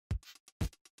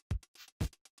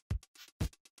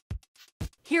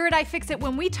Here at iFixit,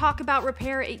 when we talk about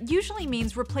repair, it usually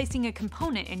means replacing a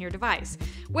component in your device.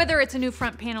 Whether it's a new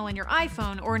front panel in your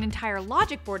iPhone or an entire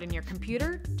logic board in your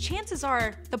computer, chances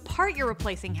are the part you're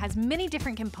replacing has many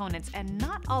different components and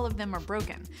not all of them are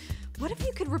broken. What if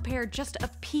you could repair just a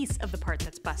piece of the part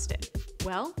that's busted?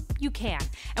 Well, you can,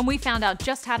 and we found out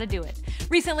just how to do it.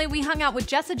 Recently, we hung out with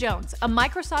Jessa Jones, a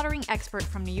microsoldering expert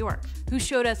from New York, who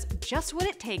showed us just what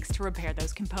it takes to repair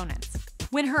those components.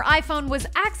 When her iPhone was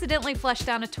accidentally flushed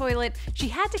down a toilet, she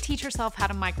had to teach herself how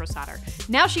to microsolder.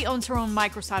 Now she owns her own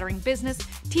microsoldering business,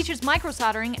 teaches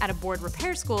microsoldering at a board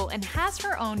repair school, and has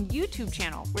her own YouTube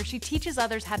channel where she teaches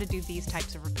others how to do these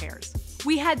types of repairs.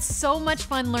 We had so much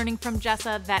fun learning from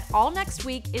Jessa that all next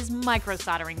week is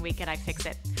Microsoldering Week at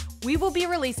iFixit. We will be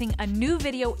releasing a new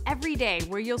video every day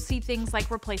where you'll see things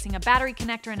like replacing a battery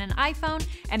connector in an iPhone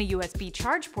and a USB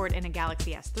charge port in a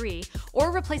Galaxy S3,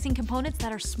 or replacing components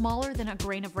that are smaller than a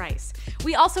grain of rice.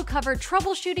 We also cover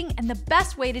troubleshooting and the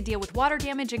best way to deal with water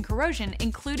damage and corrosion,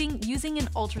 including using an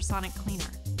ultrasonic cleaner.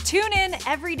 Tune in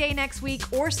every day next week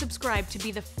or subscribe to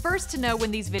be the first to know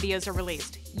when these videos are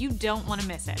released. You don't want to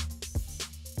miss it.